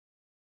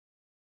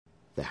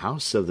The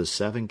House of the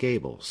Seven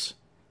Gables,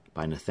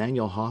 by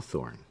Nathaniel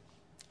Hawthorne.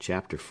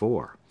 Chapter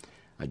 4.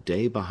 A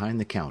Day Behind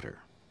the Counter.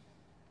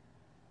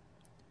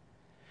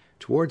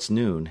 Towards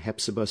noon,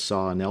 Hepzibah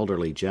saw an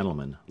elderly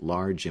gentleman,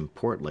 large and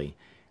portly,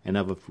 and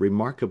of a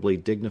remarkably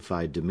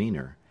dignified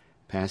demeanor,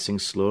 passing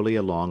slowly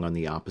along on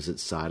the opposite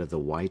side of the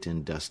white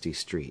and dusty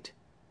street.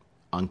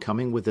 On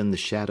coming within the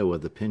shadow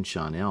of the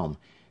Pyncheon elm,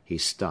 he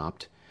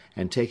stopped,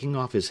 and taking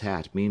off his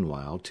hat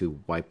meanwhile to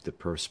wipe the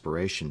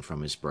perspiration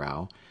from his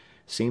brow,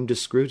 seemed to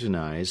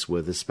scrutinize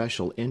with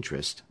especial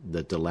interest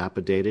the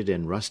dilapidated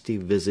and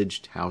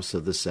rusty-visaged House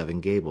of the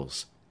Seven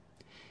Gables.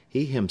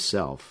 He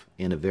himself,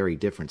 in a very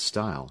different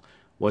style,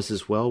 was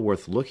as well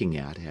worth looking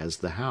at as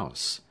the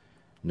house.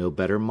 No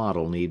better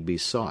model need be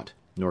sought,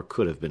 nor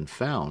could have been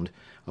found,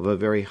 of a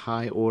very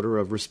high order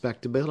of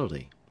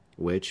respectability,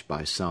 which,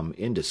 by some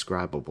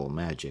indescribable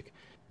magic,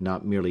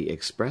 not merely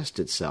expressed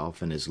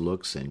itself in his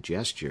looks and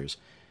gestures,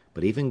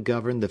 but even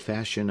governed the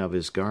fashion of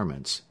his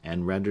garments,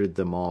 and rendered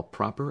them all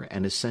proper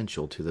and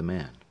essential to the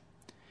man.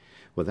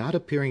 Without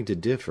appearing to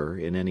differ,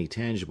 in any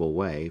tangible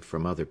way,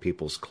 from other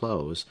people's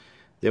clothes,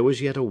 there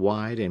was yet a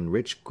wide and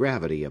rich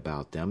gravity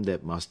about them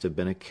that must have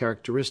been a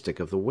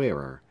characteristic of the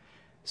wearer,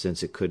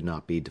 since it could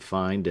not be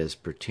defined as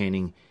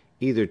pertaining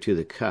either to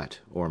the cut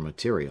or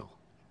material.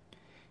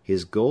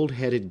 His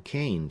gold-headed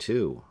cane,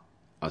 too,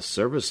 a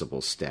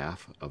serviceable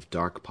staff of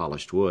dark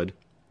polished wood,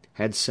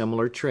 had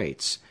similar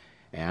traits,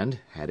 and,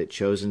 had it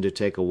chosen to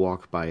take a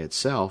walk by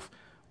itself,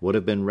 would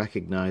have been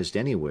recognized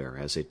anywhere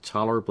as a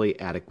tolerably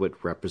adequate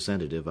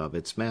representative of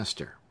its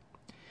master.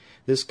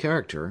 This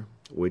character,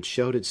 which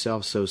showed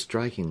itself so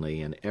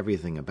strikingly in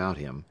everything about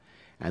him,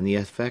 and the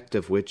effect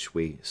of which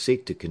we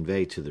seek to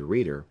convey to the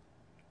reader,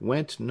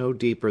 went no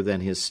deeper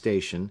than his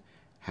station,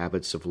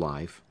 habits of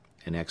life,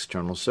 and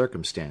external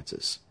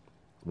circumstances.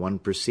 One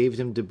perceived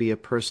him to be a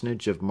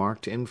personage of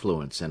marked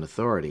influence and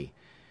authority,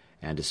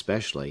 and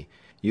especially,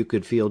 you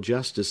could feel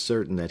just as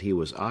certain that he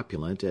was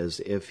opulent as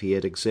if he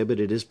had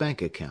exhibited his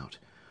bank account,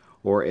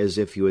 or as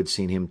if you had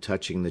seen him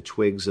touching the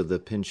twigs of the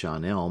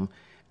Pyncheon elm,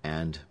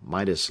 and,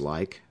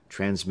 Midas-like,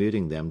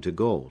 transmuting them to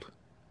gold.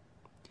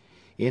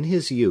 In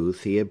his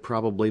youth he had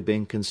probably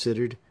been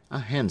considered a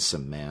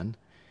handsome man.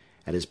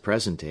 At his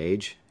present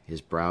age, his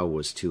brow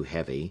was too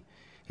heavy,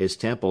 his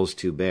temples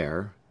too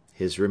bare,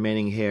 his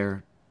remaining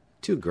hair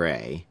too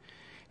grey,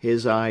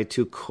 his eye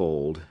too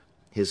cold,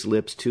 his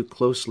lips too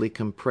closely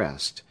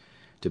compressed,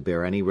 to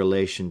bear any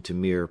relation to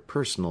mere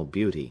personal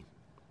beauty.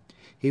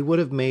 He would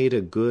have made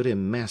a good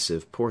and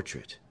massive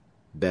portrait,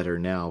 better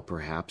now,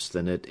 perhaps,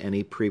 than at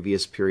any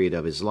previous period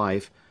of his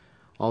life,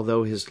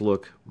 although his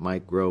look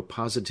might grow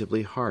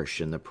positively harsh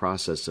in the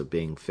process of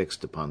being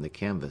fixed upon the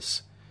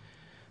canvas.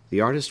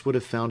 The artist would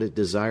have found it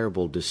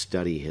desirable to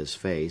study his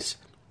face,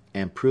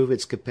 and prove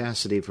its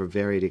capacity for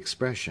varied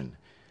expression,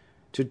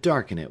 to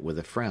darken it with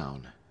a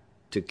frown,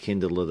 to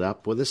kindle it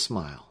up with a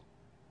smile.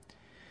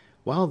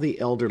 While the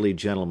elderly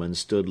gentleman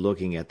stood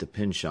looking at the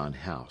Pyncheon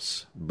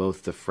house,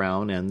 both the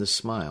frown and the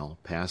smile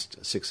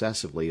passed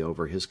successively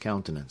over his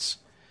countenance.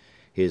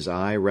 His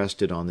eye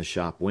rested on the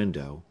shop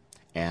window,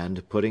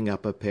 and, putting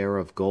up a pair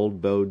of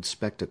gold-bowed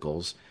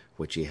spectacles,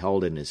 which he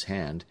held in his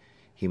hand,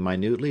 he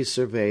minutely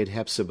surveyed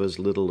Hepzibah's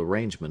little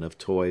arrangement of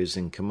toys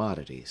and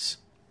commodities.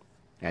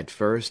 At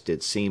first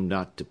it seemed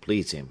not to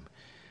please him,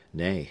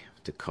 nay,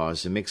 to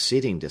cause him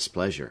exceeding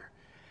displeasure,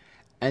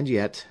 and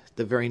yet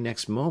the very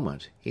next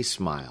moment he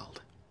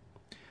smiled.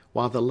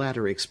 While the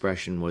latter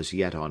expression was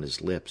yet on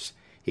his lips,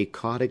 he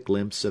caught a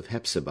glimpse of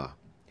Hepzibah,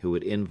 who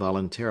had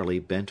involuntarily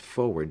bent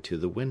forward to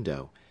the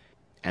window,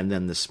 and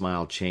then the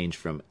smile changed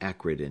from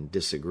acrid and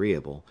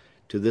disagreeable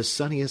to the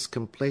sunniest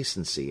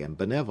complacency and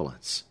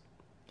benevolence.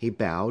 He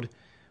bowed,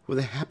 with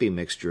a happy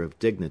mixture of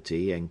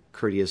dignity and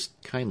courteous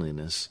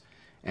kindliness,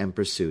 and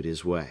pursued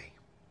his way.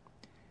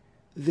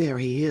 "There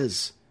he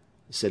is,"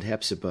 said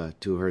Hepzibah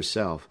to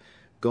herself,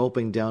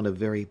 gulping down a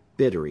very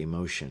bitter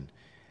emotion,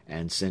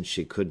 and, since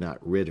she could not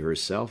rid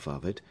herself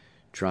of it,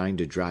 trying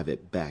to drive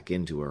it back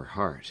into her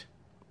heart.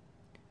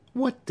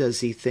 "What does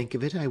he think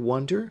of it, I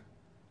wonder?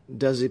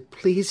 Does it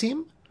please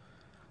him?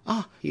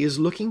 Ah, he is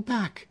looking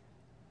back."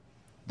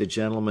 The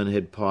gentleman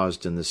had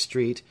paused in the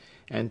street,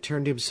 and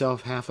turned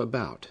himself half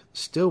about,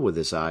 still with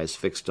his eyes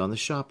fixed on the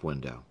shop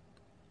window.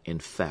 In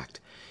fact,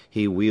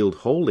 he wheeled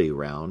wholly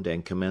round,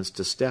 and commenced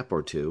a step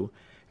or two,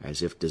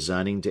 as if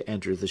designing to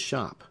enter the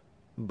shop.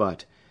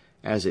 But,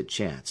 as it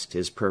chanced,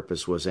 his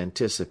purpose was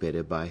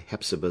anticipated by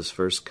Hepzibah's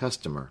first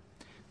customer,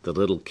 the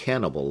little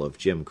cannibal of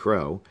Jim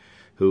Crow,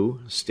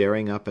 who,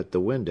 staring up at the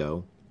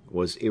window,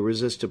 was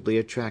irresistibly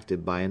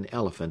attracted by an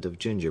elephant of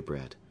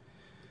gingerbread.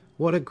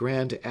 What a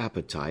grand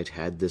appetite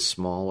had this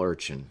small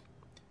urchin!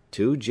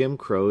 2 Jim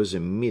Crows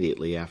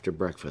immediately after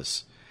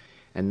breakfast,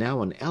 and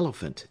now an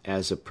elephant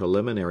as a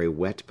preliminary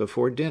whet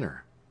before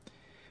dinner.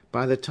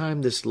 By the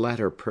time this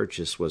latter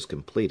purchase was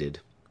completed,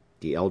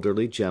 the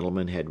elderly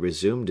gentleman had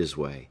resumed his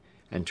way,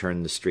 and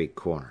turned the street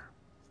corner.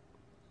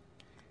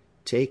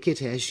 "Take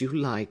it as you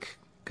like,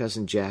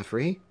 Cousin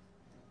Jaffrey,"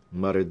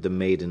 muttered the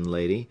maiden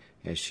lady,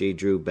 as she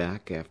drew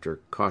back after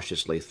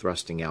cautiously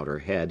thrusting out her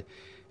head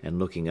and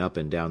looking up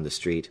and down the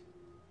street.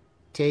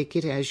 "Take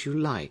it as you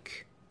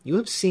like. You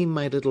have seen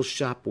my little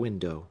shop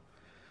window.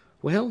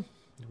 Well,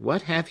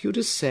 what have you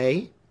to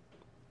say?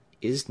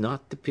 Is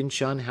not the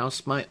Pyncheon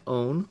house my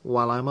own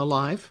while I'm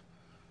alive?"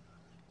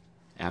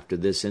 After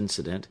this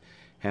incident,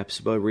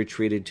 Hepzibah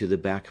retreated to the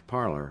back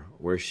parlor,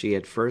 where she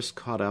at first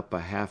caught up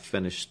a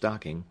half-finished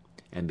stocking,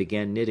 and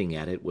began knitting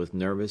at it with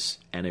nervous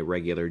and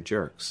irregular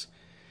jerks.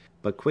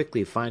 But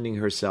quickly finding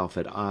herself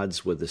at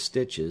odds with the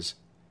stitches,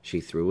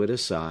 she threw it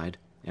aside,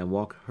 and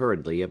walked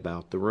hurriedly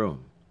about the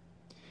room.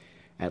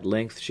 At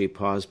length she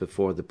paused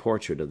before the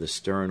portrait of the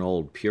stern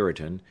old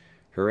Puritan,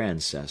 her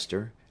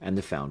ancestor, and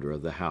the founder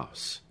of the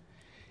house.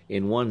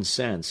 In one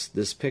sense,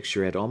 this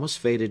picture had almost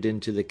faded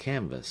into the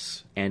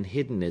canvas, and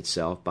hidden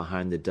itself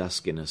behind the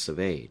duskiness of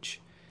age.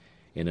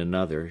 In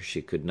another,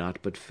 she could not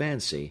but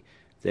fancy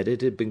that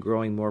it had been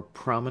growing more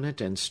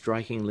prominent and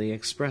strikingly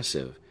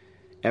expressive,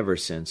 ever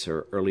since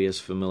her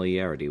earliest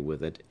familiarity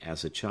with it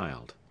as a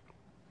child.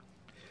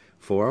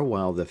 For,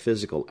 while the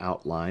physical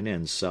outline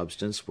and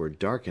substance were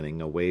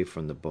darkening away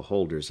from the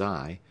beholder's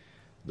eye,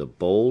 the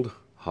bold,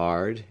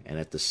 hard, and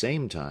at the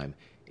same time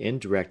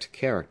indirect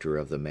character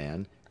of the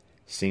man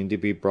seemed to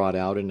be brought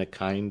out in a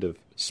kind of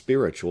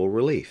spiritual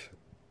relief.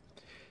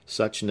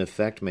 Such an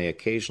effect may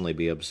occasionally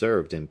be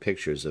observed in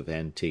pictures of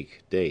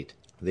antique date.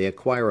 They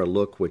acquire a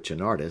look which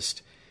an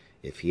artist,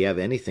 if he have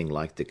anything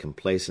like the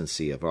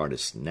complacency of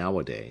artists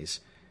nowadays,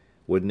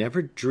 would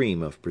never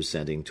dream of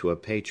presenting to a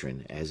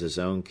patron as his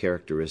own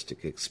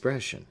characteristic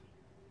expression,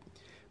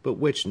 but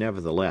which,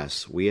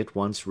 nevertheless, we at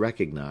once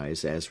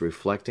recognize as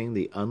reflecting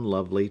the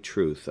unlovely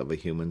truth of a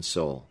human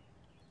soul.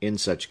 In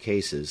such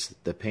cases,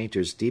 the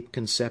painter's deep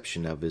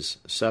conception of his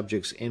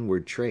subject's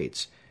inward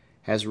traits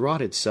has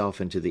wrought itself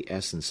into the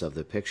essence of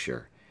the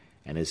picture,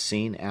 and is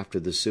seen after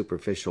the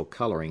superficial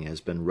coloring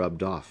has been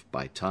rubbed off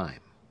by time.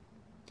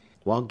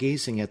 While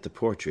gazing at the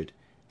portrait,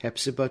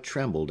 Hepzibah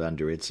trembled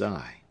under its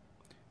eye.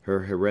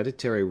 Her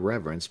hereditary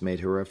reverence made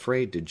her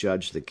afraid to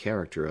judge the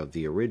character of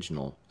the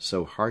original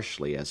so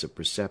harshly as a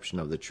perception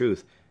of the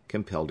truth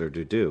compelled her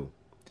to do.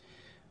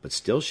 But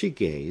still she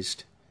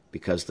gazed,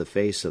 because the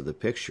face of the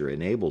picture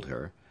enabled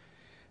her,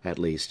 at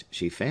least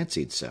she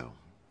fancied so,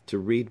 to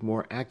read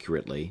more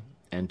accurately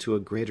and to a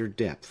greater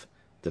depth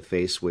the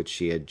face which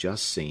she had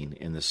just seen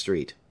in the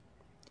street.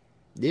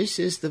 "This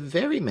is the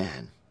very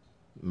man,"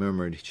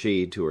 murmured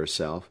she to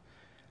herself.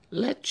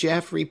 "Let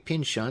Geoffrey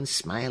Pyncheon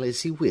smile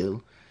as he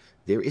will,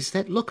 there is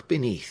that look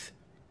beneath.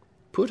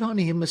 Put on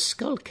him a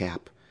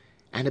skull-cap,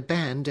 and a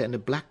band, and a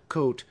black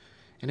coat,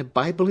 and a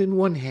Bible in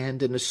one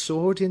hand, and a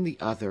sword in the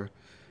other.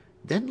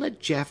 Then let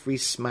Geoffrey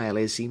smile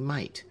as he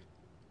might.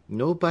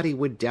 Nobody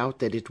would doubt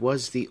that it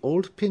was the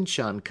old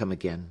Pyncheon come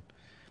again.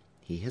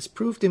 He has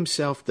proved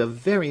himself the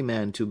very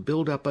man to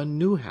build up a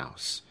new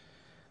house.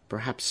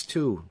 Perhaps,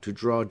 too, to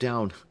draw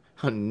down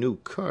a new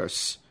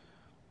curse."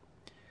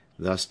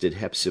 Thus did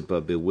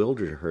Hepzibah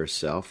bewilder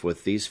herself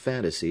with these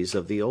fantasies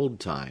of the old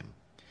time.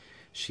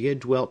 She had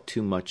dwelt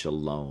too much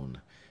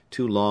alone,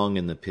 too long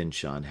in the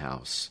Pyncheon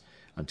house,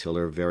 until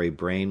her very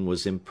brain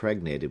was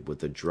impregnated with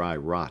the dry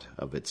rot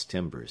of its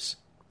timbers.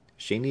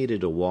 She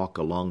needed a walk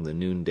along the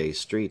noonday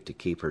street to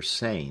keep her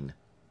sane.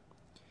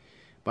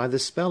 By the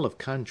spell of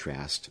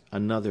contrast,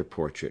 another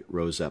portrait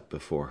rose up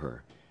before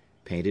her,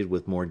 painted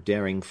with more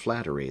daring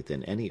flattery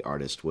than any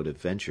artist would have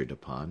ventured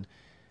upon,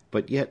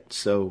 but yet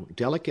so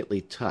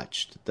delicately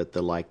touched that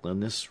the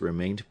likeness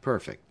remained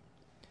perfect.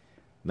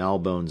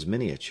 Malbone's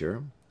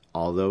miniature,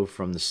 although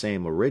from the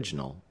same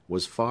original,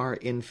 was far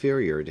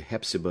inferior to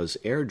Hepzibah's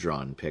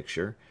air-drawn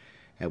picture,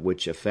 at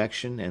which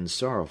affection and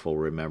sorrowful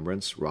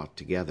remembrance wrought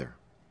together.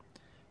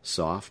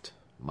 Soft,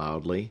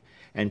 mildly,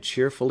 and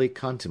cheerfully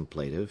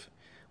contemplative,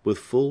 with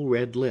full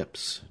red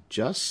lips,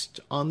 just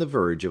on the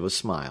verge of a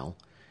smile,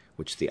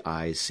 which the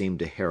eyes seemed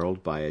to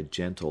herald by a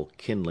gentle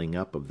kindling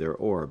up of their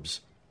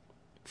orbs.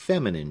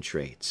 Feminine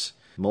traits,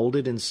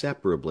 molded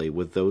inseparably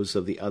with those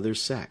of the other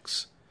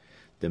sex.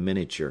 The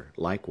miniature,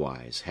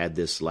 likewise, had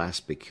this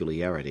last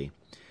peculiarity,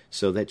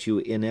 so that you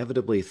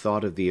inevitably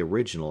thought of the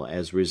original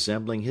as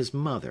resembling his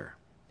mother,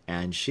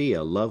 and she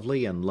a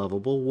lovely and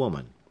lovable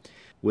woman,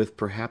 with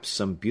perhaps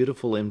some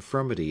beautiful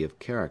infirmity of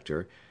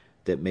character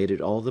that made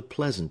it all the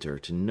pleasanter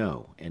to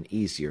know and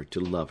easier to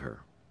love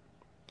her.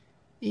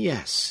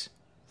 "Yes,"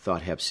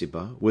 thought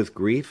Hepzibah, with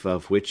grief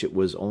of which it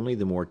was only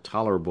the more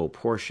tolerable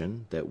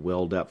portion that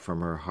welled up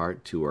from her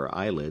heart to her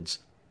eyelids,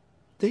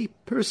 "they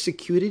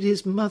persecuted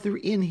his mother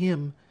in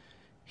him.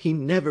 He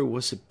never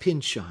was a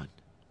Pyncheon."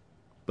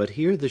 But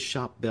here the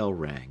shop bell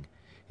rang.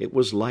 It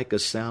was like a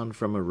sound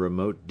from a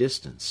remote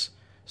distance.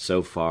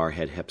 So far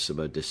had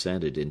Hepzibah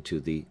descended into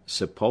the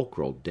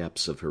sepulchral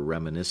depths of her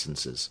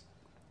reminiscences.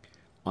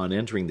 On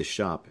entering the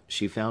shop,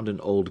 she found an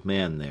old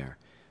man there,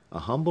 a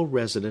humble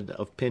resident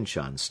of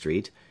Pyncheon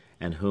Street,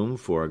 and whom,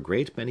 for a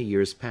great many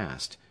years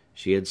past,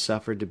 she had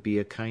suffered to be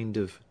a kind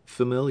of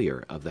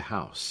familiar of the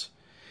house.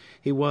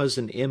 He was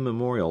an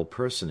immemorial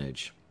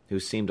personage, who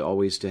seemed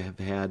always to have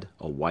had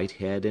a white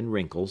head and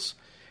wrinkles,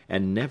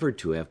 and never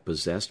to have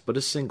possessed but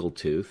a single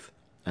tooth,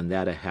 and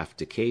that a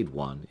half-decayed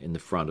one, in the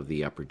front of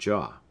the upper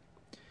jaw.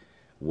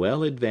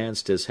 Well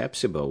advanced as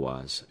Hepzibah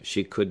was,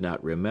 she could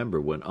not remember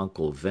when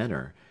Uncle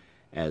Venner,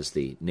 as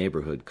the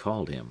neighborhood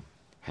called him,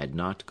 had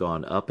not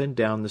gone up and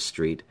down the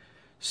street,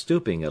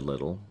 stooping a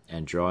little,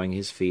 and drawing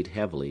his feet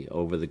heavily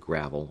over the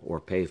gravel or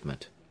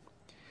pavement.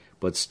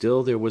 But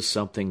still there was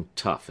something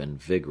tough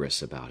and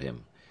vigorous about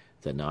him,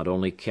 that not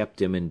only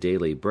kept him in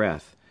daily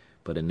breath,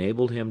 but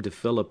enabled him to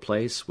fill a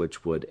place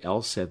which would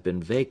else have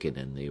been vacant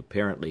in the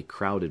apparently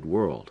crowded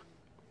world.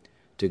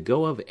 To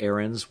go of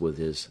errands with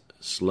his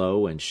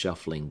slow and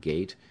shuffling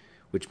gait,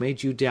 which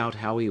made you doubt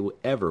how he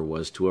ever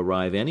was to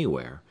arrive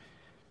anywhere,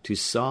 to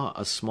saw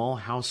a small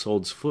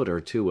household's foot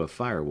or two of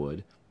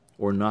firewood,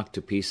 or knock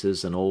to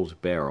pieces an old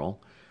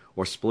barrel,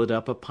 or split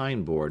up a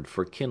pine board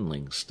for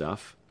kindling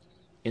stuff,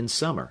 in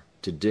summer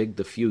to dig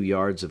the few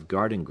yards of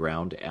garden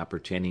ground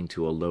appertaining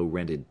to a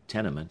low-rented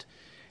tenement,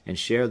 and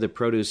share the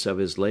produce of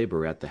his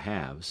labor at the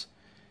halves,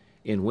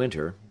 in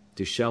winter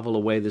to shovel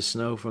away the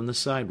snow from the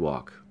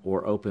sidewalk,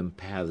 or open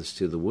paths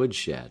to the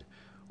woodshed,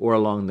 or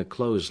along the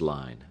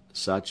clothesline,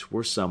 such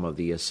were some of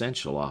the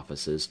essential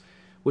offices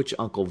which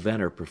Uncle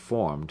Venner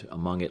performed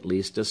among at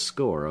least a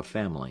score of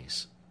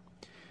families.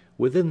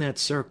 Within that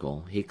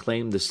circle he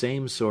claimed the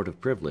same sort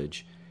of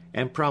privilege,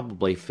 and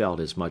probably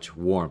felt as much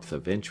warmth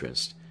of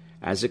interest,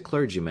 as a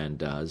clergyman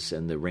does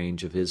in the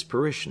range of his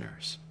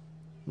parishioners.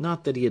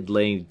 Not that he had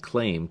laid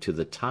claim to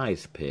the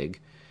tithe pig,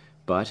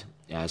 but,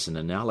 as an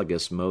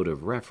analogous mode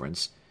of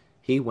reference,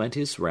 he went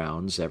his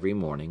rounds every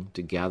morning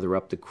to gather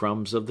up the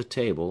crumbs of the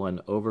table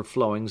and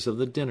overflowings of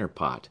the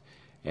dinner-pot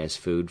as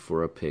food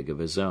for a pig of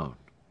his own.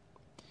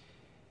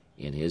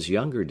 In his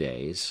younger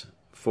days,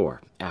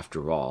 for,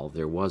 after all,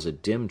 there was a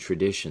dim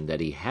tradition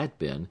that he had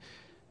been,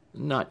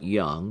 not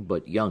young,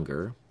 but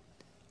younger,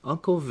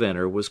 Uncle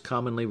Venner was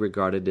commonly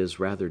regarded as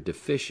rather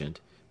deficient,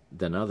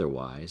 than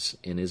otherwise,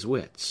 in his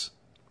wits.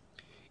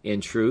 In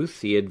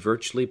truth, he had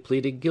virtually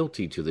pleaded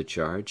guilty to the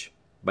charge,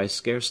 by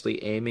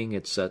scarcely aiming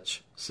at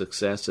such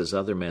success as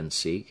other men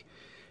seek,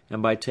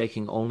 and by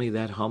taking only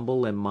that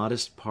humble and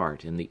modest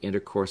part in the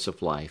intercourse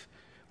of life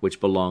which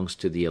belongs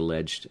to the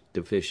alleged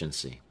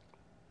deficiency.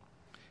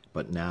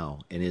 But now,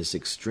 in his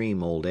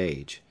extreme old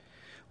age,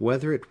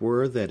 whether it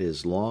were that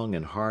his long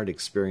and hard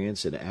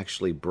experience had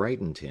actually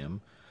brightened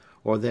him,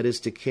 or that his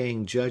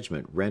decaying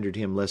judgment rendered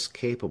him less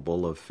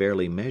capable of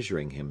fairly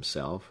measuring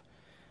himself,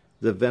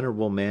 the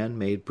venerable man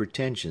made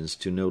pretensions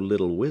to no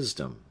little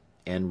wisdom,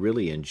 and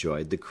really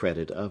enjoyed the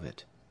credit of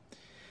it.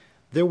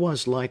 There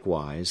was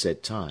likewise,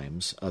 at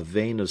times, a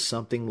vein of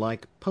something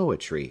like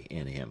poetry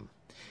in him.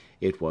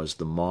 It was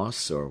the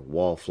moss or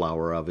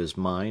wallflower of his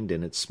mind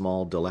in its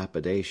small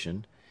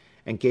dilapidation,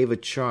 and gave a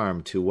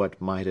charm to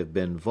what might have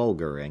been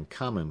vulgar and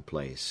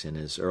commonplace in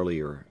his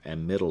earlier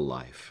and middle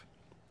life.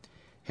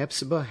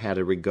 Hepzibah had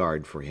a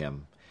regard for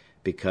him,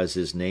 because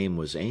his name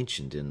was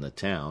ancient in the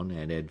town,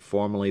 and had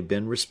formerly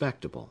been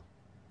respectable.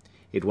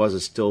 It was a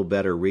still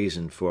better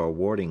reason for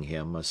awarding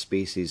him a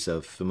species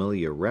of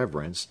familiar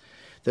reverence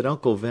that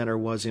Uncle Venner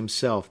was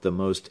himself the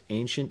most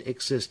ancient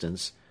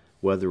existence,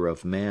 whether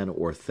of man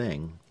or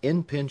thing,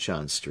 in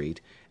Pynchon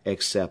Street,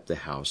 except the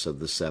house of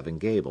the 7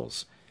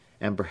 Gables,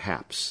 and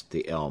perhaps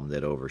the elm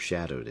that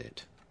overshadowed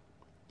it.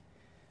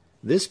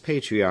 This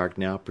patriarch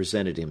now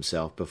presented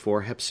himself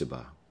before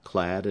Hepzibah,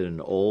 clad in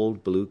an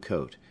old blue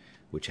coat,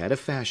 which had a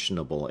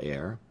fashionable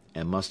air,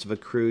 and must have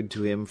accrued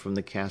to him from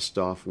the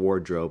cast-off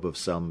wardrobe of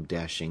some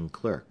dashing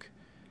clerk.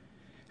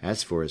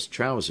 As for his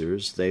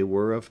trousers, they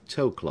were of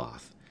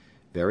tow-cloth,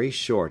 very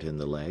short in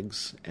the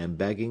legs, and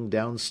bagging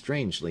down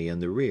strangely in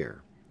the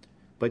rear,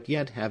 but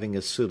yet having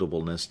a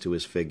suitableness to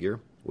his figure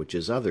which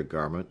his other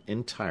garment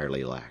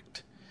entirely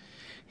lacked.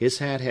 His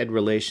hat had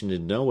relation to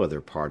no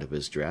other part of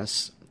his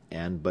dress,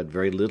 and but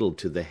very little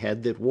to the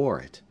head that wore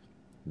it.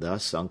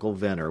 Thus Uncle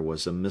Venner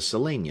was a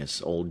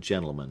miscellaneous old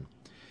gentleman,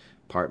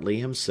 partly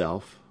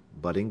himself,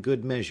 but in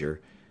good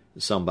measure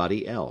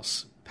somebody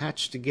else,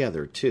 patched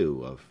together,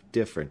 too, of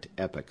different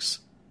epochs,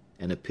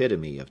 an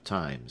epitome of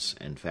times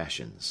and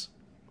fashions.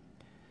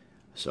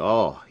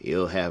 "So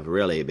you have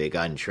really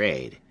begun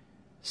trade,"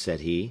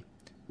 said he.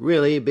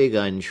 "Really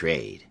begun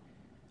trade.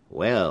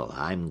 Well,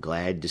 I'm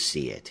glad to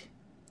see it.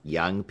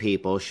 Young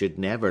people should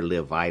never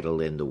live idle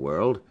in the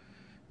world,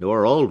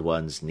 nor old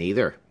ones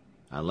neither,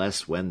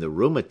 unless when the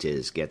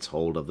rheumatiz gets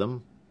hold of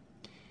them.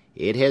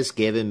 It has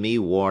given me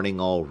warning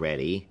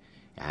already,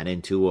 and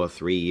in 2 or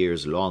 3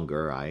 years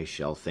longer I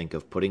shall think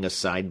of putting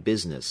aside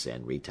business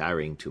and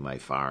retiring to my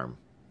farm.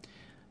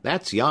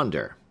 That's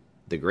yonder,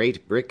 the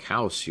great brick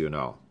house, you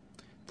know.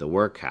 The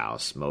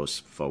workhouse,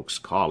 most folks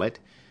call it,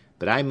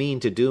 but I mean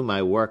to do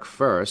my work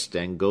first,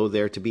 and go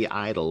there to be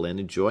idle and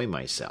enjoy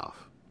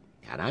myself.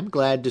 And I'm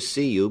glad to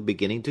see you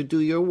beginning to do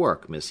your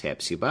work, Miss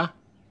Hepzibah."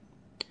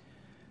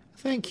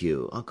 "Thank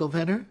you, Uncle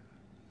Venner,"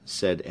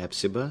 said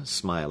Hepzibah,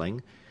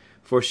 smiling,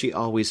 for she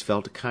always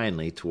felt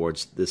kindly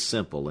towards this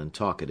simple and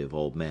talkative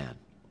old man.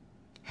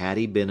 Had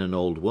he been an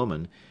old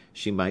woman,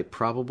 she might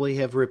probably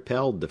have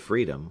repelled the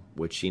freedom,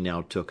 which she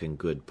now took in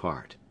good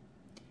part.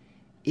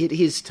 It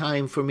is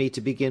time for me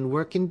to begin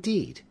work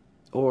indeed.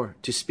 Or,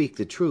 to speak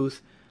the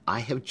truth, I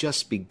have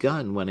just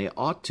begun when I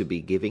ought to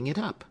be giving it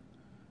up."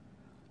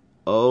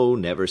 "Oh,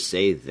 never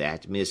say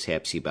that, Miss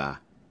Hepzibah,"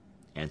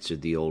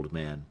 answered the old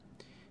man.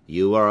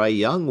 "You are a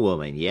young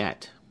woman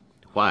yet.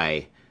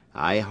 Why,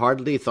 I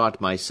hardly thought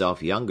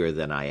myself younger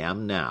than I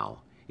am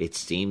now. It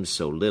seems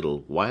so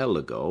little while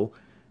ago,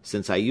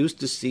 since I used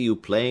to see you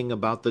playing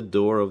about the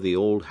door of the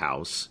old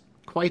house,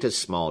 quite a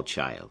small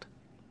child.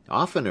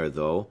 Oftener,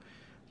 though,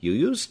 you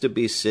used to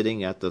be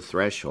sitting at the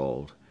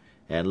threshold,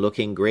 and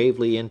looking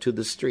gravely into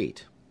the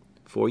street,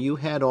 for you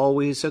had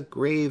always a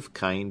grave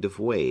kind of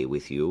way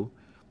with you,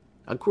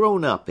 a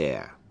grown-up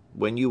air,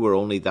 when you were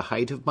only the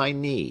height of my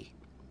knee.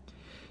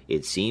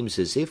 It seems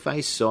as if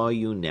I saw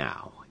you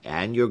now,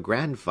 and your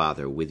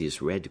grandfather with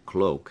his red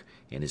cloak,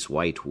 and his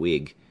white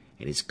wig,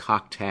 and his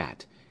cocked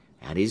hat,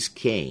 and his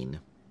cane,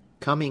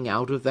 coming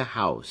out of the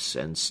house,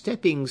 and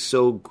stepping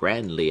so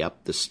grandly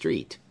up the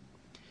street.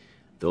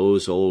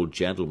 Those old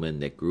gentlemen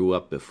that grew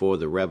up before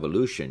the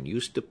Revolution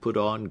used to put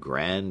on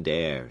grand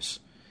airs.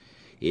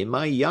 In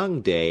my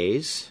young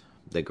days,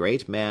 the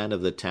great man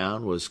of the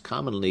town was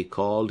commonly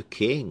called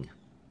king,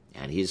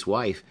 and his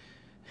wife,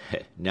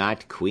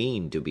 not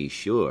queen to be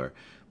sure,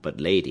 but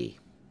lady.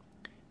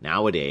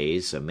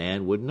 Nowadays, a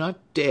man would not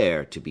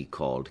dare to be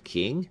called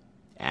king,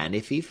 and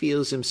if he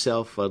feels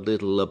himself a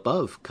little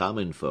above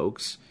common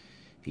folks,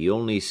 he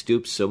only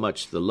stoops so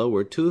much the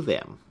lower to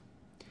them.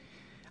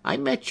 I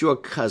met your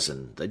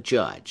cousin, the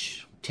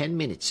judge, 10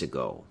 minutes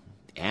ago,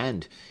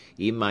 and,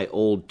 in my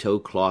old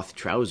tow-cloth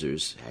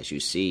trousers, as you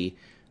see,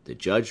 the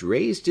judge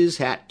raised his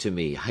hat to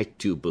me, I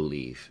do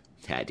believe.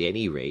 At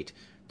any rate,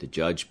 the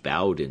judge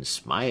bowed and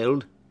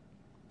smiled."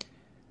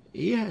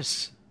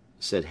 "Yes,"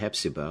 said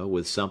Hepzibah,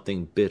 with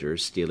something bitter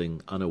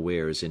stealing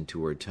unawares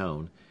into her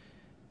tone,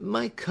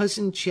 "my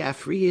cousin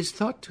Jaffrey is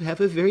thought to have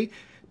a very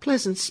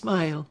pleasant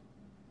smile."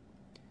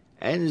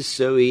 "And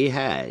so he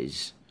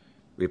has,"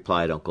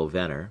 replied Uncle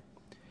Venner,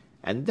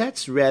 "and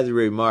that's rather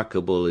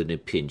remarkable in a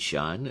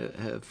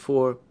Pyncheon,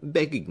 for,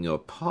 begging your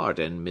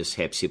pardon, Miss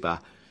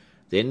Hepzibah,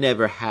 they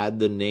never had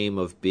the name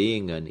of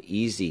being an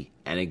easy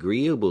and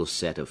agreeable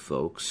set of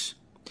folks.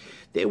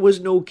 There was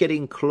no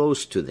getting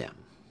close to them.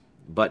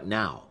 But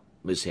now,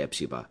 Miss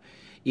Hepzibah,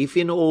 if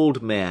an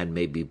old man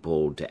may be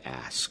bold to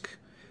ask,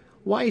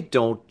 why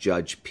don't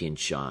Judge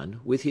Pyncheon,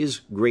 with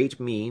his great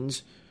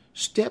means,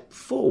 step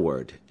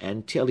forward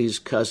and tell his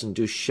cousin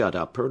to shut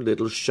up her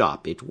little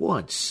shop at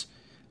once?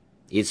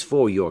 It's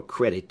for your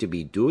credit to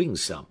be doing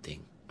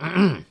something.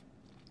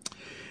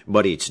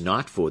 But it's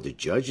not for the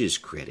judge's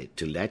credit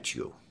to let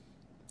you."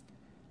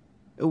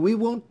 "We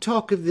won't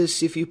talk of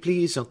this, if you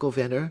please, Uncle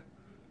Venner,"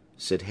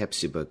 said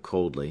Hepzibah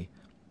coldly.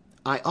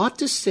 "I ought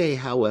to say,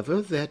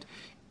 however, that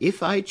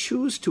if I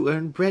choose to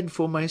earn bread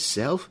for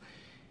myself,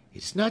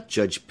 it's not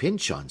Judge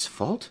Pyncheon's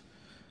fault.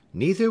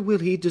 Neither will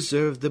he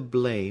deserve the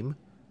blame,"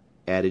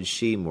 added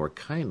she more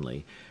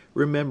kindly,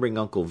 remembering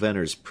Uncle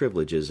Venner's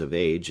privileges of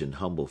age and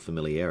humble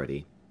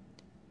familiarity,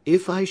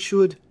 "if I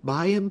should,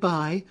 by and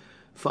by,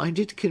 find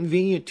it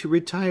convenient to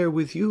retire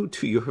with you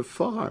to your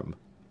farm."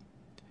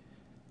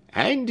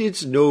 "And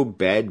it's no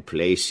bad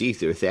place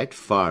either, that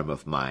farm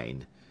of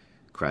mine,"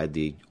 cried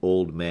the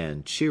old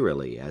man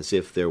cheerily, as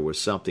if there were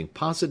something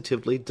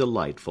positively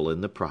delightful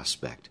in the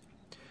prospect.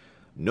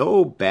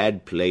 "No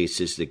bad place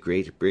is the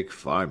great brick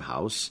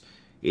farmhouse,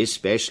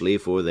 especially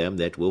for them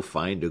that will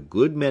find a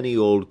good many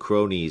old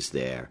cronies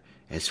there,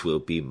 as will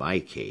be my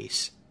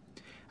case.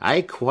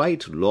 I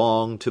quite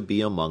long to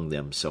be among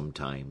them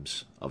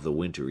sometimes, of the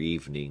winter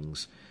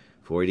evenings,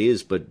 for it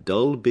is but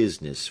dull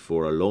business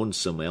for a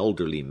lonesome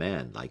elderly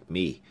man like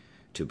me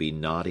to be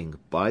nodding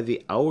by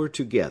the hour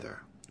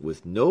together,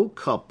 with no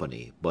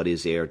company but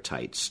his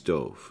air-tight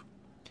stove.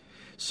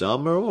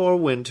 Summer or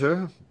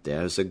winter,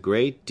 there's a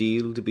great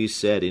deal to be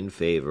said in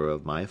favor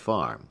of my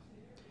farm.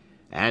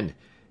 And,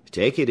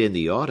 take it in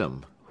the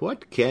autumn,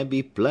 what can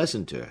be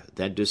pleasanter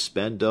than to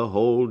spend a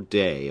whole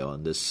day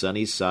on the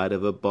sunny side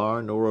of a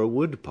barn or a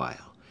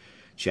wood-pile,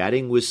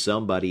 chatting with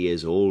somebody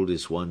as old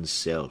as one's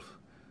self,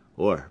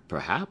 or,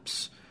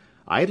 perhaps,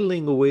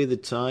 idling away the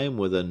time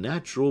with a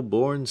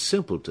natural-born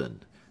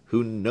simpleton,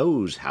 who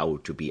knows how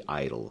to be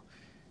idle,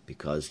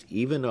 because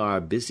even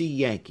our busy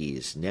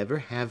Yankees never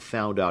have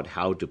found out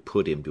how to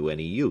put him to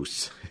any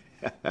use.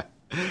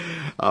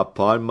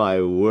 Upon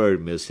my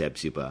word, Miss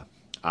Hepzibah,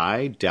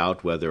 I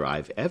doubt whether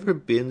I've ever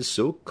been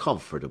so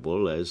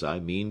comfortable as I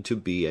mean to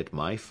be at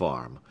my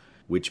farm,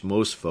 which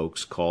most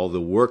folks call the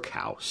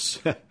workhouse.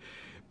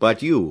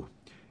 But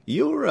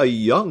you're a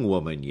young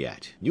woman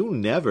yet. You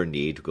never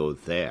need go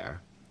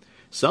there.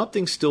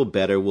 Something still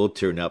better will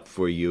turn up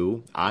for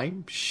you,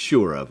 I'm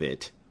sure of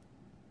it."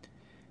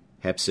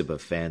 Hepzibah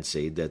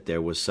fancied that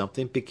there was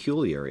something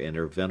peculiar in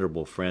her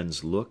venerable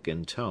friend's look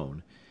and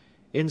tone,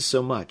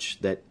 insomuch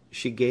that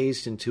she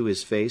gazed into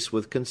his face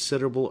with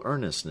considerable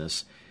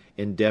earnestness,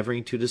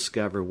 endeavoring to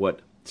discover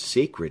what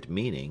secret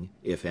meaning,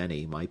 if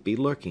any, might be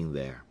lurking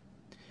there.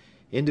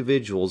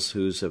 Individuals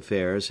whose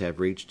affairs have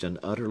reached an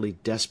utterly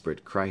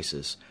desperate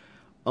crisis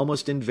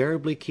almost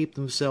invariably keep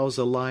themselves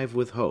alive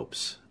with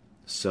hopes,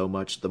 so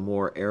much the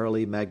more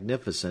airily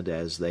magnificent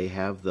as they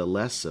have the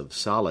less of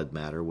solid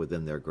matter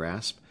within their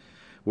grasp,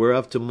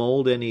 whereof to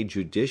mold any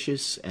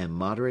judicious and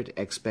moderate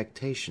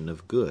expectation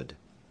of good.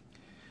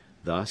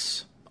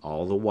 Thus,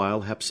 all the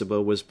while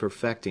Hepzibah was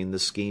perfecting the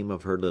scheme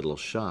of her little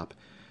shop,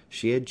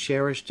 she had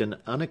cherished an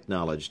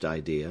unacknowledged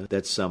idea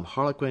that some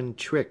harlequin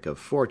trick of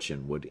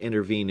fortune would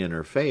intervene in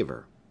her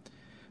favor.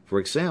 For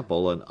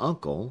example, an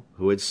uncle,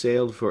 who had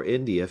sailed for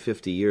India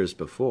 50 years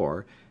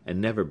before, and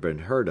never been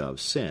heard of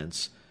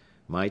since,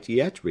 might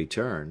yet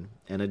return,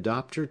 and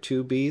adopt her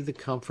to be the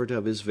comfort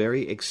of his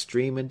very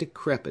extreme and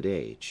decrepit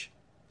age,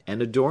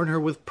 and adorn her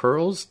with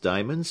pearls,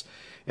 diamonds,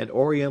 and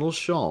oriental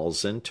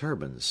shawls and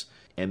turbans,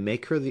 and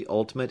make her the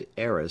ultimate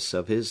heiress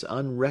of his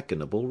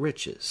unreckonable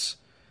riches.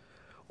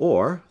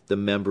 Or the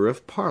Member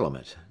of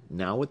Parliament,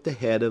 now at the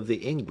head of the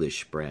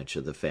English branch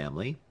of the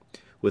family,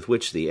 with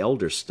which the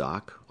elder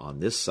stock, on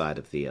this side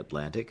of the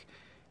Atlantic,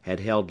 had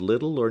held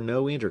little or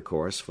no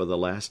intercourse for the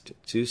last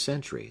 2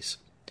 centuries.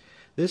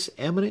 This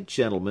eminent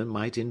gentleman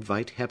might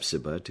invite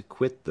Hepzibah to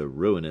quit the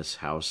ruinous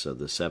house of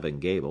the 7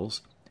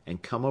 Gables,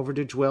 and come over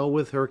to dwell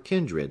with her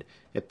kindred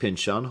at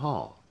Pyncheon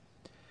Hall.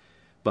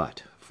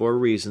 But, for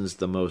reasons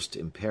the most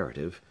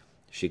imperative,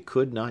 she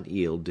could not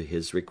yield to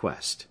his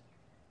request.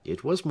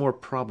 It was more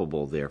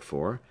probable,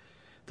 therefore,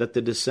 that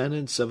the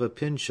descendants of a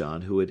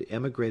Pyncheon who had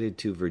emigrated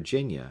to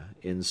Virginia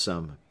in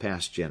some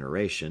past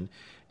generation,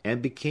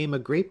 and became a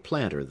great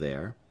planter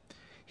there,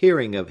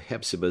 hearing of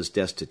Hepzibah's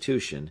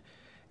destitution,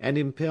 and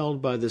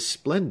impelled by the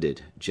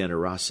splendid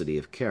generosity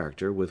of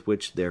character with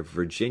which their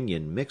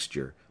Virginian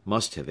mixture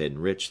must have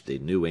enriched the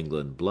New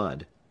England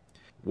blood,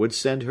 would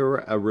send her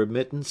a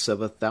remittance of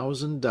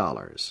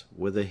 $1,000,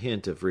 with a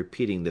hint of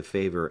repeating the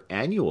favor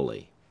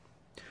annually.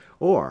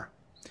 Or,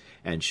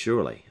 and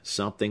surely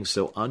something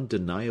so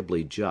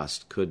undeniably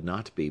just could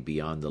not be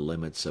beyond the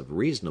limits of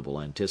reasonable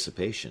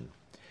anticipation,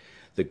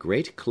 the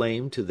great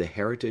claim to the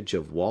heritage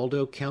of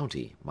Waldo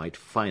County might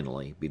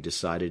finally be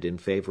decided in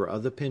favor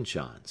of the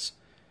Pyncheons,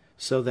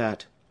 so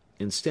that,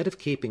 instead of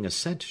keeping a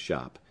cent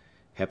shop,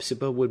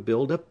 Hepzibah would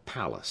build a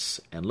palace,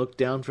 and look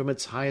down from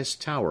its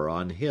highest tower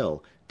on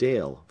hill,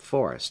 dale,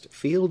 forest,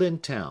 field,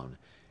 and town,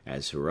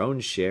 as her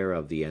own share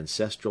of the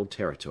ancestral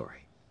territory.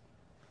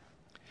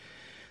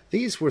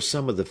 These were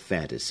some of the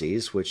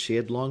fantasies which she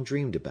had long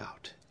dreamed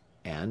about,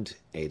 and,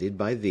 aided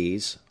by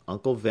these,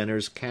 Uncle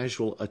Venner's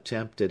casual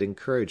attempt at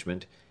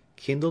encouragement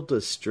kindled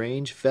a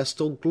strange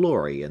festal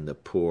glory in the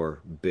poor,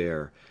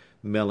 bare,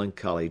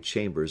 melancholy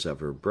chambers of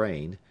her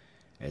brain,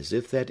 as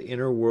if that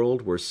inner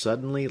world were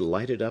suddenly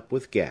lighted up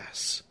with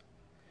gas.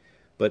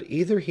 But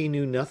either he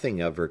knew nothing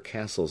of her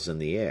castles in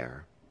the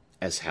air,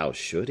 as how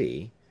should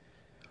he?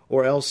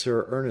 Or else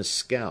her earnest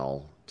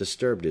scowl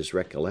disturbed his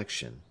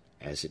recollection,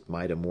 as it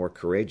might a more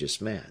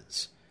courageous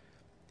man's.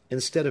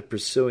 Instead of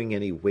pursuing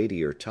any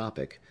weightier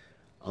topic,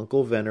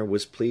 Uncle Venner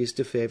was pleased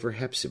to favor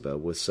Hepzibah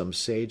with some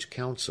sage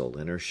counsel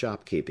in her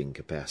shopkeeping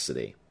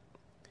capacity.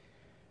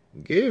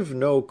 "Give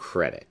no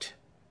credit."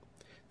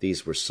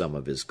 These were some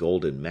of his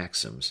golden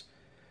maxims.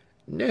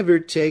 "Never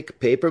take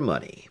paper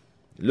money.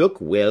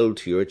 Look well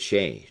to your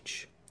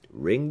change.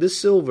 Ring the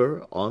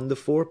silver on the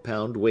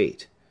 4-pound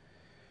weight.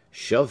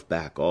 Shove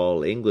back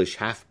all English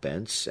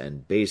halfpence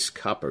and base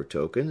copper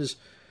tokens.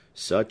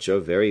 Such are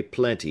very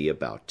plenty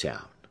about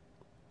town.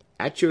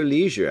 At your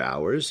leisure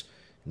hours,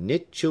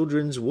 knit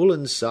children's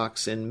woolen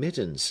socks and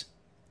mittens.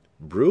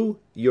 Brew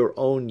your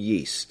own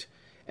yeast,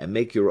 and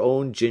make your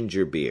own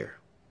ginger beer."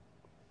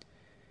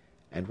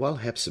 And while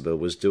Hepzibah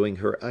was doing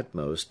her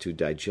utmost to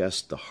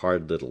digest the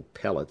hard little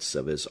pellets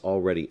of his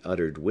already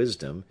uttered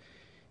wisdom,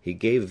 he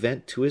gave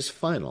vent to his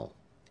final,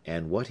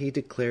 and what he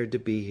declared to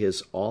be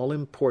his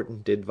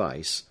all-important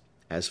advice,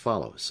 as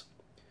follows.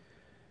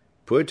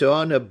 "Put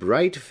on a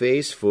bright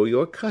face for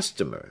your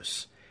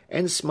customers,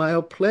 and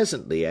smile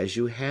pleasantly as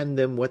you hand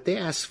them what they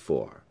ask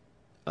for.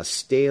 A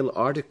stale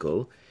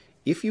article,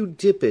 if you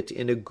dip it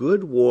in a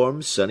good,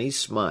 warm, sunny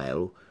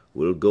smile,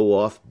 will go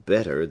off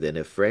better than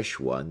a fresh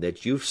one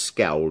that you've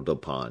scowled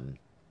upon."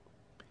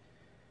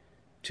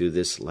 To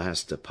this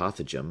last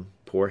apothegm,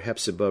 poor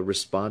Hepzibah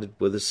responded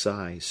with a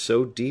sigh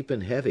so deep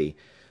and heavy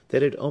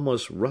that it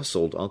almost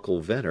rustled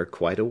Uncle Venner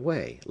quite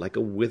away, like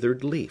a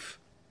withered leaf,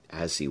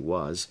 as he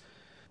was,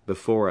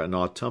 before an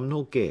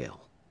autumnal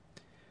gale.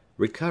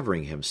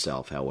 Recovering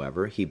himself,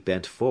 however, he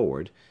bent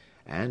forward,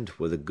 and,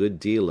 with a good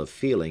deal of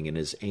feeling in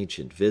his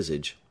ancient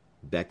visage,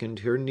 beckoned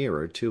her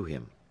nearer to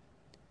him.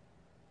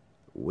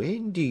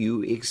 "When do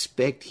you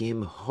expect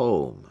him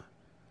home?"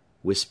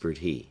 whispered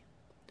he.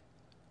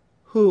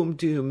 "Whom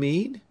do you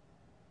mean?"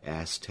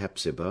 asked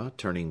Hepzibah,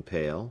 turning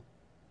pale.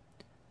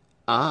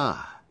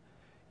 "Ah,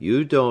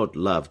 you don't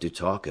love to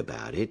talk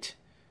about it,"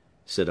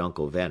 said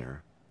Uncle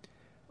Venner.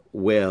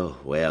 "Well,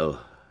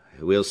 well,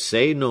 we'll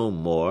say no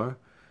more,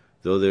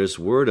 though there's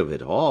word of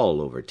it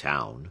all over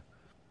town.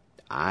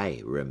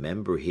 I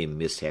remember him,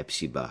 Miss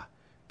Hepzibah,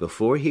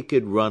 before he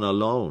could run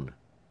alone."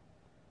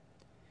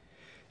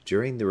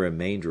 During the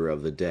remainder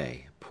of the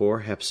day, poor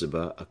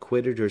Hepzibah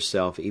acquitted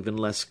herself even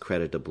less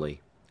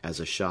creditably. as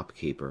a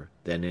shopkeeper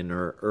than in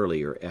her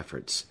earlier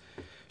efforts.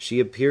 She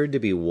appeared to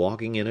be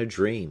walking in a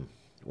dream,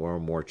 or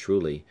more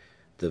truly,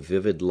 the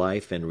vivid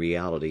life and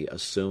reality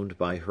assumed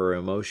by her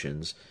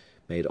emotions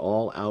made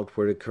all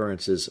outward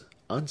occurrences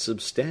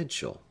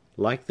unsubstantial,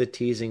 like the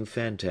teasing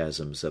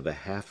phantasms of a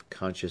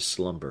half-conscious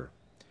slumber.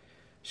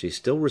 She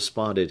still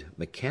responded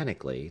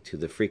mechanically to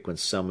the frequent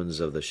summons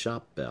of the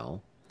shop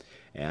bell,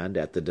 and,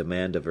 at the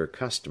demand of her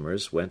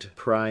customers, went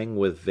prying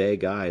with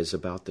vague eyes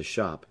about the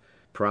shop,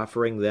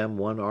 proffering them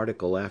one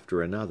article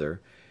after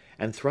another,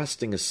 and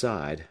thrusting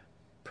aside,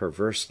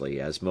 perversely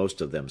as most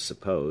of them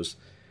suppose,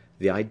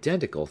 the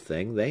identical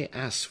thing they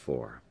asked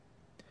for.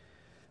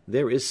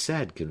 There is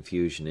sad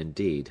confusion,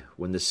 indeed,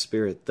 when the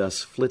spirit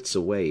thus flits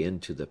away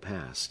into the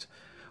past,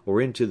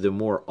 or into the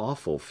more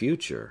awful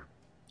future,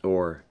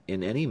 or,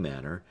 in any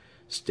manner,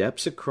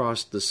 steps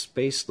across the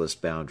spaceless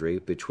boundary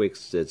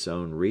betwixt its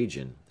own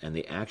region and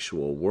the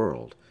actual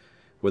world,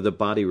 where the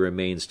body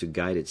remains to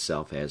guide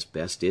itself as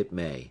best it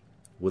may,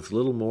 with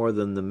little more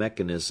than the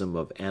mechanism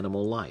of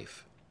animal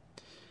life.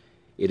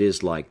 It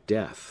is like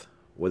death,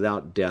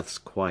 without death's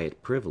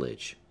quiet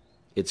privilege,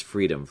 its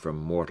freedom from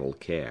mortal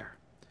care.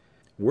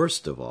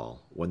 Worst of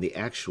all, when the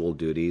actual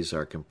duties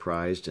are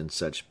comprised in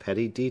such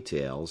petty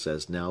details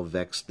as now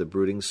vexed the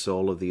brooding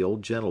soul of the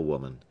old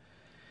gentlewoman.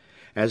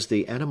 As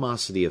the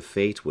animosity of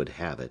fate would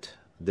have it,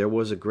 there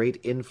was a great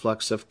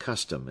influx of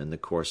custom in the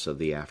course of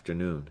the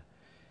afternoon.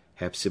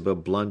 Hepzibah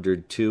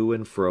blundered to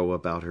and fro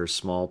about her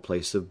small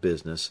place of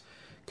business,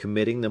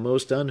 committing the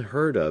most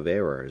unheard-of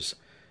errors,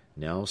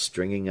 now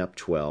stringing up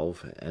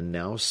 12, and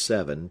now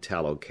 7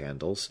 tallow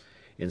candles,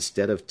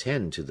 instead of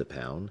 10 to the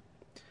pound,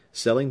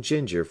 selling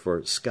ginger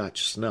for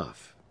Scotch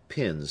snuff,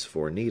 pins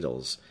for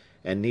needles,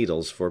 and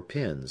needles for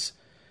pins,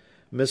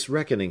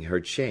 misreckoning her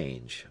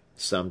change,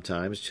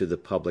 sometimes to the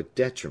public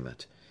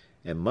detriment,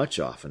 and much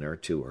oftener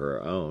to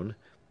her own,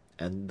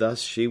 and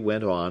thus she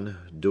went on,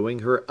 doing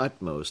her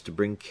utmost to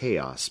bring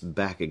chaos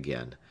back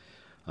again,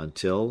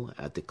 until,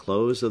 at the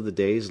close of the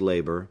day's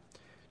labor,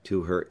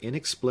 to her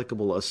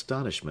inexplicable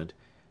astonishment,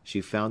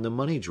 she found the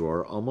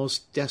money-drawer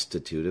almost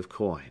destitute of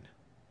coin.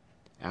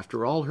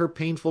 After all her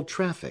painful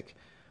traffic,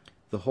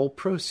 the whole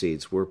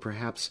proceeds were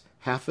perhaps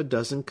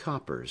 6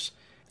 coppers,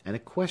 and a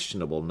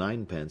questionable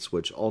 9pence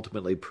which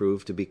ultimately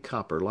proved to be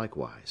copper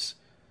likewise.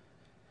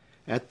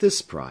 At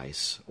this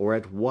price, or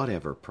at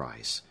whatever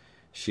price,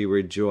 she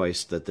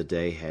rejoiced that the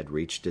day had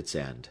reached its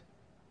end.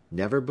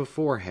 Never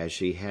before had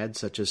she had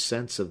such a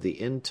sense of the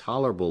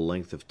intolerable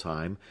length of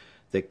time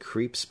that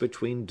creeps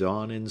between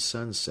dawn and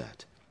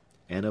sunset,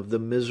 and of the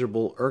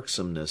miserable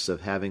irksomeness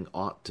of having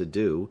aught to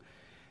do,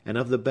 and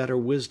of the better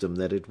wisdom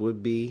that it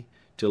would be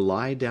to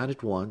lie down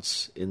at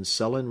once, in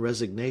sullen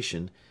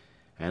resignation,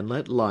 and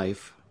let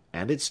life,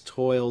 and its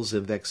toils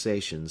and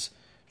vexations,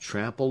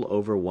 trample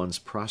over one's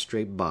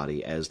prostrate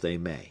body as they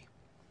may.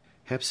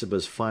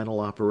 Hepzibah's final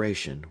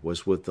operation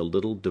was with the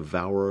little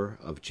devourer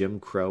of Jim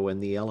Crow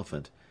and the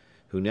elephant,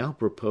 who now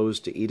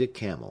proposed to eat a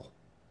camel.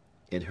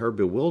 In her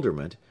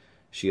bewilderment,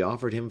 she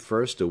offered him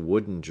first a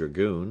wooden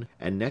dragoon,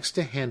 and next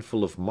a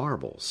handful of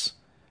marbles,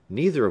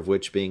 neither of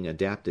which being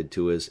adapted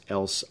to his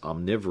else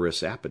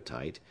omnivorous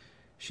appetite.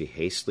 She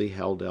hastily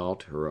held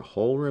out her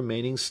whole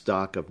remaining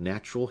stock of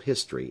natural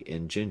history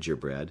in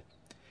gingerbread,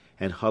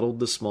 and huddled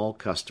the small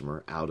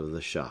customer out of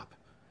the shop.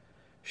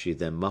 She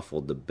then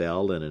muffled the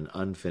bell in an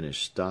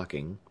unfinished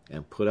stocking,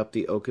 and put up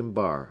the oaken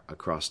bar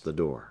across the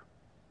door.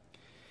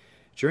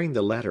 During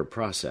the latter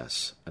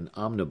process, an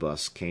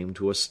omnibus came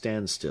to a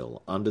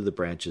standstill under the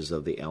branches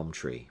of the elm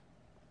tree.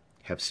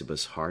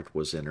 Hepzibah's heart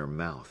was in her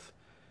mouth.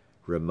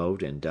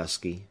 Remote and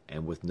dusky,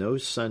 and with no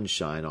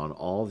sunshine on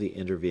all the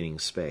intervening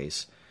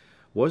space,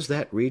 was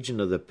that region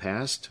of the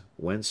past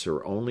whence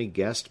her only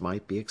guest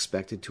might be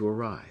expected to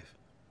arrive.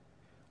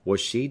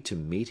 Was she to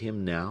meet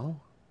him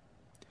now?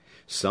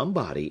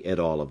 Somebody, at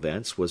all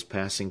events, was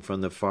passing from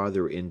the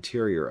farther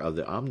interior of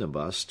the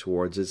omnibus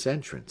towards its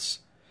entrance.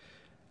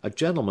 A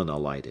gentleman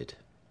alighted,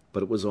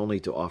 but it was only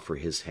to offer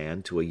his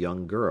hand to a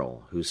young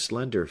girl, whose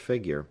slender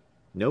figure,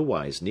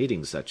 nowise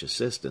needing such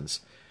assistance,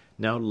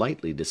 now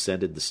lightly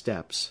descended the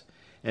steps,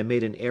 and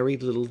made an airy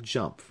little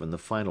jump from the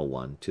final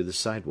one to the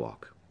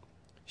sidewalk.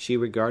 She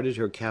regarded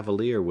her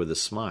cavalier with a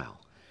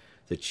smile,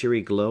 the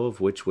cheery glow of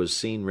which was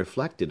seen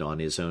reflected on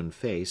his own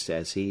face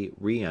as he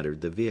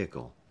re-entered the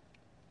vehicle.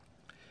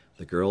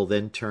 The girl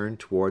then turned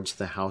towards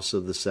the house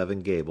of the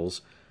 7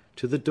 Gables,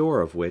 to the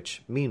door of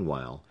which,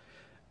 meanwhile,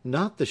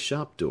 not the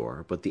shop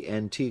door, but the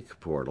antique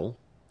portal,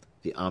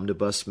 the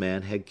omnibus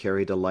man had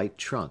carried a light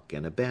trunk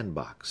and a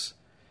bandbox.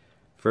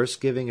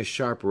 First giving a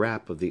sharp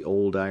rap of the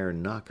old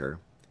iron knocker,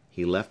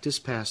 he left his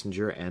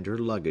passenger and her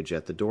luggage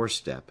at the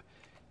doorstep,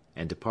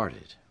 and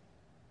departed.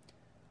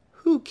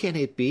 "Who can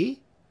it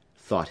be?"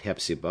 thought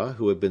Hepzibah,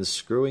 who had been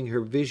screwing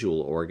her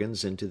visual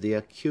organs into the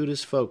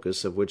acutest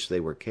focus of which they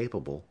were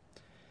capable.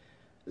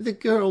 "The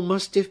girl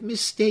must have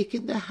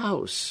mistaken the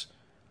house."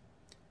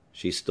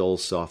 She stole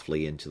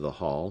softly into the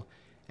hall,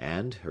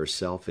 and,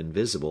 herself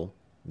invisible,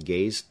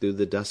 gazed through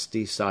the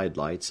dusty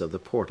side-lights of the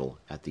portal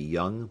at the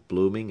young,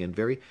 blooming, and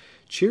very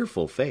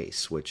cheerful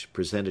face which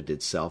presented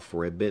itself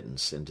for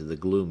admittance into the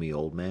gloomy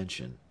old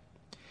mansion.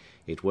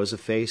 It was a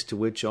face to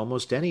which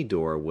almost any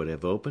door would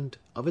have opened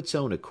of its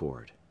own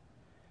accord.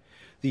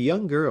 The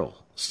young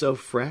girl, so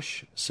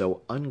fresh,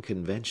 so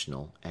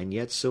unconventional, and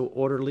yet so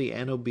orderly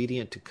and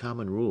obedient to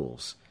common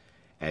rules,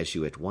 as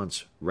you at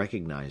once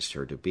recognized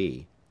her to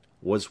be,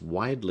 was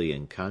widely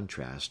in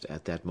contrast,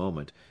 at that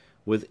moment,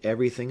 with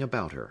everything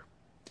about her.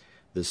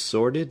 The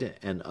sordid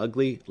and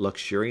ugly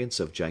luxuriance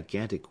of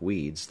gigantic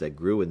weeds that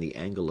grew in the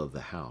angle of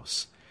the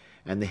house,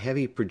 and the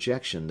heavy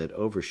projection that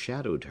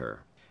overshadowed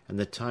her, and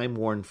the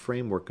time-worn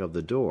framework of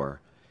the door,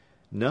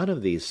 none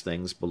of these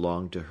things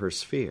belonged to her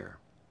sphere.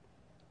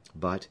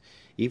 But,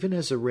 even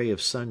as a ray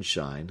of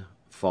sunshine,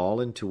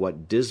 fall into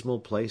what dismal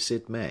place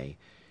it may,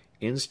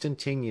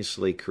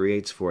 instantaneously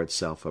creates for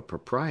itself a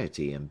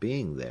propriety in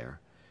being there,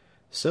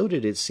 so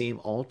did it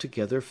seem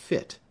altogether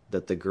fit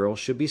that the girl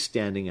should be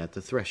standing at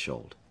the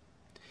threshold.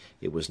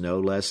 It was no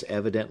less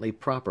evidently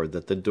proper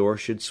that the door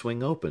should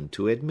swing open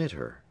to admit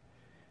her.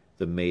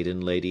 The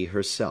maiden lady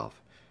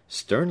herself,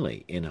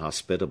 sternly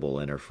inhospitable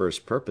in her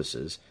first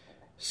purposes,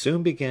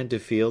 soon began to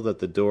feel that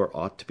the door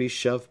ought to be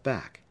shoved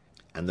back,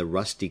 and the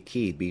rusty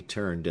key be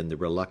turned in the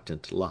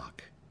reluctant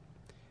lock.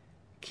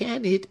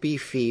 "Can it be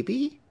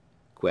Phoebe?"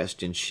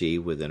 questioned she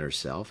within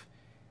herself.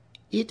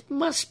 "It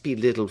must be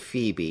little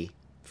Phoebe,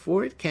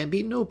 for it can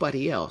be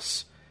nobody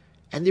else,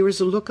 and there is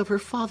a look of her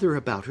father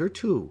about her,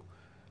 too.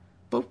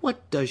 But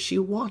what does she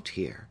want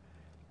here?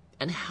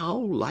 And how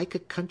like a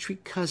country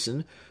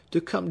cousin to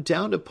come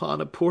down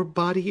upon a poor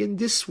body in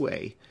this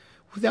way,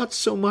 without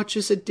so much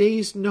as a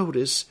day's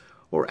notice,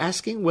 or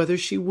asking whether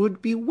she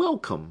would be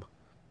welcome?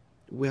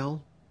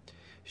 Well,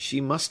 she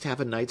must have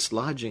a night's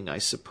lodging, I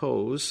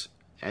suppose,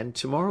 and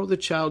tomorrow the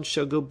child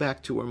shall go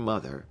back to her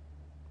mother."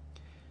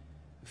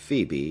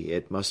 Phoebe,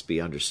 it must be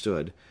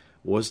understood,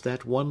 was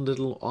that one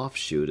little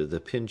offshoot of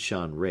the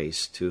Pyncheon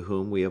race to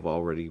whom we have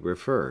already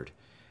referred,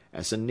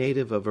 as a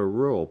native of a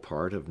rural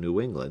part of New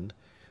England,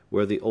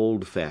 where the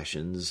old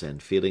fashions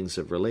and feelings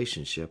of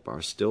relationship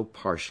are still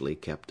partially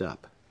kept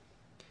up.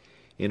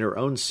 In her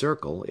own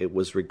circle, it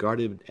was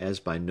regarded as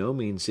by no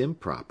means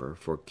improper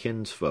for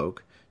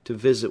kinsfolk to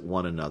visit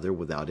one another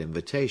without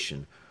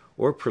invitation,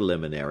 or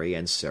preliminary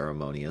and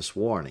ceremonious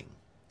warning.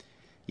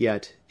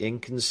 Yet, in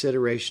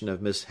consideration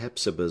of Miss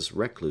Hepzibah's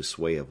recluse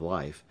way of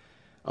life,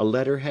 a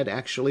letter had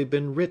actually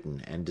been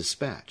written and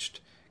dispatched,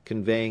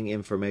 conveying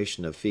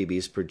information of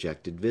Phoebe's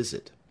projected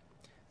visit.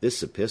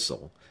 This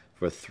epistle,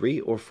 for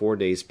 3 or 4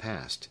 days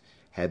past,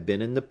 had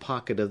been in the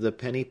pocket of the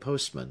penny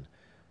postman,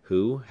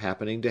 who,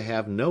 happening to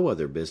have no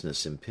other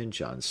business in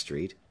Pyncheon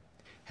Street,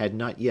 had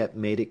not yet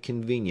made it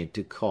convenient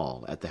to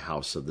call at the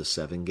house of the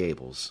 7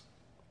 Gables.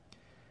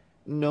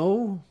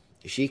 "No,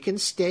 she can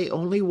stay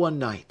only one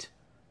night,"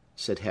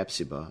 said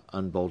Hepzibah,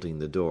 unbolting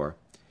the door.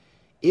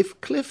 "If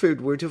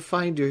Clifford were to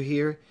find her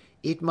here,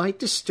 it might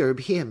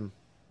disturb him."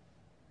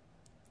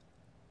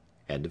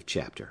 End of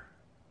chapter.